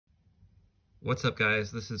What's up,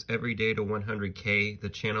 guys? This is Everyday to 100K, the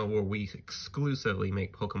channel where we exclusively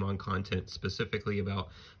make Pokemon content specifically about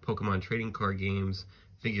Pokemon trading card games,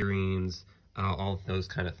 figurines, all of those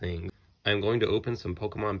kind of things. I'm going to open some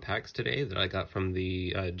Pokemon packs today that I got from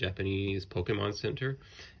the Japanese Pokemon Center.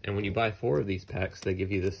 And when you buy 4 of these packs, they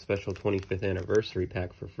give you this special 25th anniversary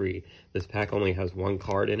pack for free. This pack only has 1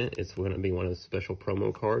 card in it. It's going to be one of the special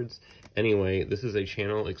promo cards. Anyway, this is a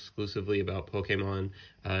channel exclusively about Pokemon,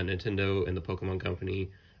 Nintendo, and the Pokemon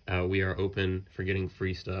Company. We are open for getting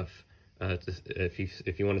free stuff.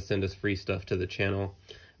 If you want to send us free stuff to the channel,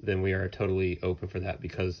 then we are totally open for that,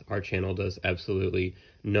 because our channel does absolutely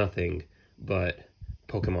nothing but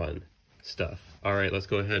Pokemon stuff. All right, let's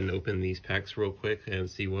go ahead and open these packs real quick and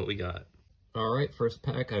see what we got. All right, first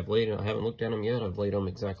pack, I haven't looked at them yet. I've laid them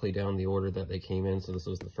exactly down the order that they came in. So this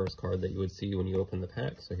was the first card that you would see when you open the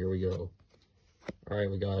pack. So here we go. All right,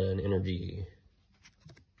 we got an Energy.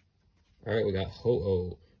 All right, we got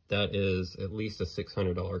Ho-Oh. That is at least a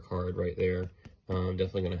 $600 card right there. I'm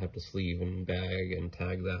definitely going to have to sleeve and bag and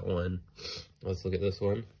tag that one. Let's look at this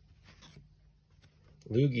one.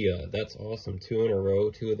 Lugia, that's awesome. 2 in a row,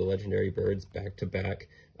 2 of the legendary birds back to back.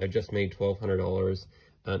 I just made $1,200.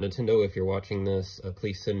 Nintendo, if you're watching this,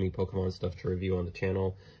 please send me Pokemon stuff to review on the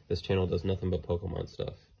channel. This channel does nothing but Pokemon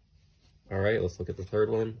stuff. All right, let's look at the third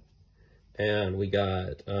one. And we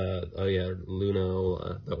got, oh yeah,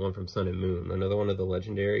 Luno, that one from Sun and Moon. Another one of the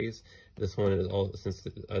legendaries. This one is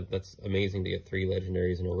that's amazing to get 3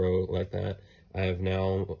 legendaries in a row like that. I have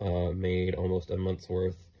now made almost a month's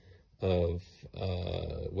worth of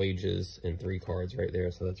wages in 3 cards right there,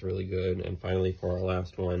 so that's really good. And finally, for our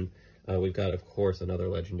last one, we've got, of course, another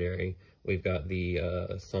legendary. We've got the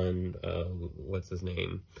Sun, what's his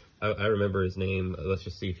name? I remember his name. Let's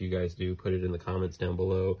just see if you guys do. Put it in the comments down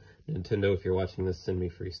below. Nintendo, if you're watching this, send me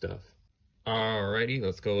free stuff. Alrighty,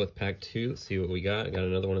 let's go with pack 2, see what we got. I got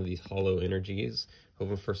another one of these Hollow Energies.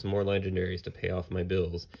 Hoping for some more legendaries to pay off my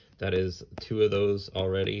bills. That is 2 of those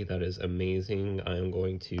already. That is amazing. I am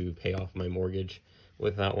going to pay off my mortgage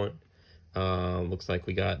with that one. Looks like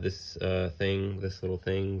we got this this little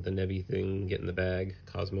thing, the Nebby thing, get in the bag,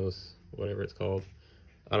 Cosmos, whatever it's called.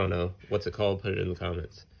 I don't know. What's it called? Put it in the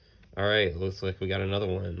comments. All right, looks like we got another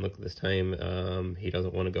one. Look, this time he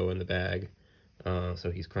doesn't want to go in the bag, so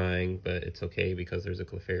he's crying, but it's okay because there's a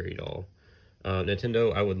Clefairy doll.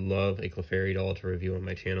 Nintendo, I would love a Clefairy doll to review on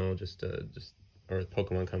my channel, or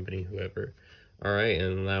Pokemon Company, whoever. All right,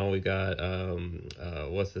 and now we got,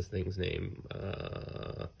 what's this thing's name?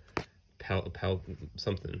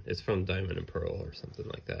 Something. It's from Diamond and Pearl or something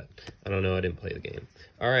like that. I don't know, I didn't play the game.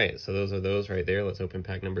 All right, so those are those right there. Let's open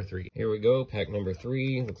pack number 3. Here we go, pack number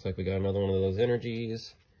 3. Looks like we got another one of those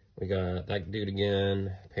energies. We got that dude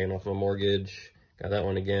again, paying off my mortgage. Got that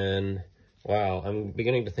one again. Wow, I'm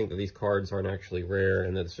beginning to think that these cards aren't actually rare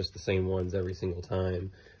and that it's just the same ones every single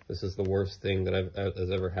time. This is the worst thing that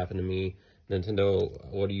has ever happened to me. Nintendo,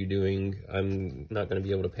 what are you doing? I'm not going to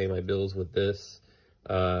be able to pay my bills with this.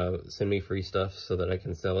 Send me free stuff so that I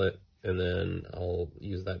can sell it, and then I'll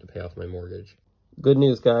use that to pay off my mortgage. Good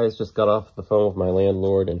news, guys. Just got off the phone with my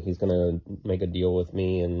landlord, and he's going to make a deal with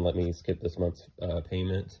me and let me skip this month's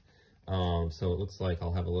payment. So it looks like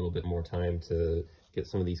I'll have a little bit more time to get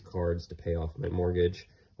some of these cards to pay off my mortgage.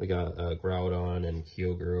 We got Groudon and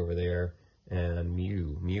Kyogre over there, and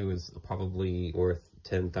Mew. Mew is probably worth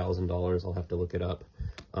 $10,000. I'll have to look it up.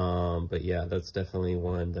 But yeah, that's definitely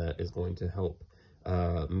one that is going to help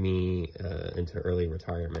me into early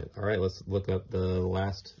retirement. All right, let's look up the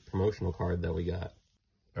last promotional card that we got.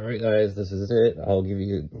 All right, guys, this is it. I'll give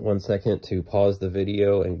you 1 second to pause the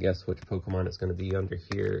video and guess which Pokemon it's going to be under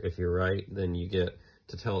here. If you're right, then you get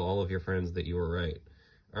to tell all of your friends that you were right.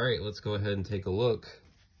 All right, let's go ahead and take a look.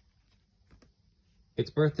 It's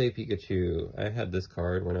Birthday Pikachu. I had this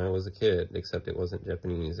card when I was a kid, except it wasn't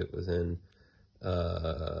Japanese. It was in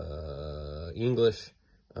English.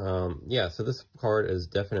 Yeah, so this card is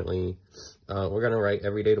definitely, we're going to write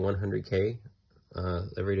Everyday to 100K.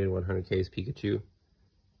 Everyday to 100K is Pikachu.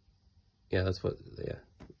 Yeah, that's what, yeah.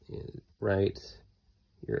 Write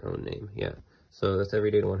your own name, yeah. So that's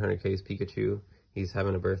Everyday to 100K is Pikachu. He's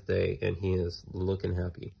having a birthday, and he is looking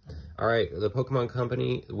happy. All right, the Pokemon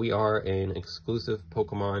Company, we are an exclusive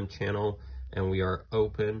Pokemon channel, and we are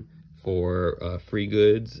open for free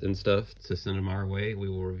goods and stuff to send them our way. We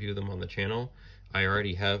will review them on the channel. I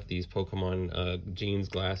already have these Pokemon jeans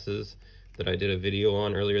glasses that I did a video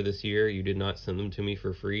on earlier this year. You did not send them to me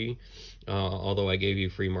for free, although I gave you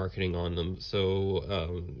free marketing on them.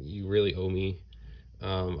 So you really owe me.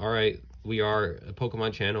 All right, we are a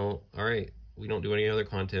Pokemon channel. All right, we don't do any other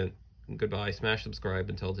content. Goodbye. Smash subscribe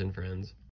and tell 10 friends.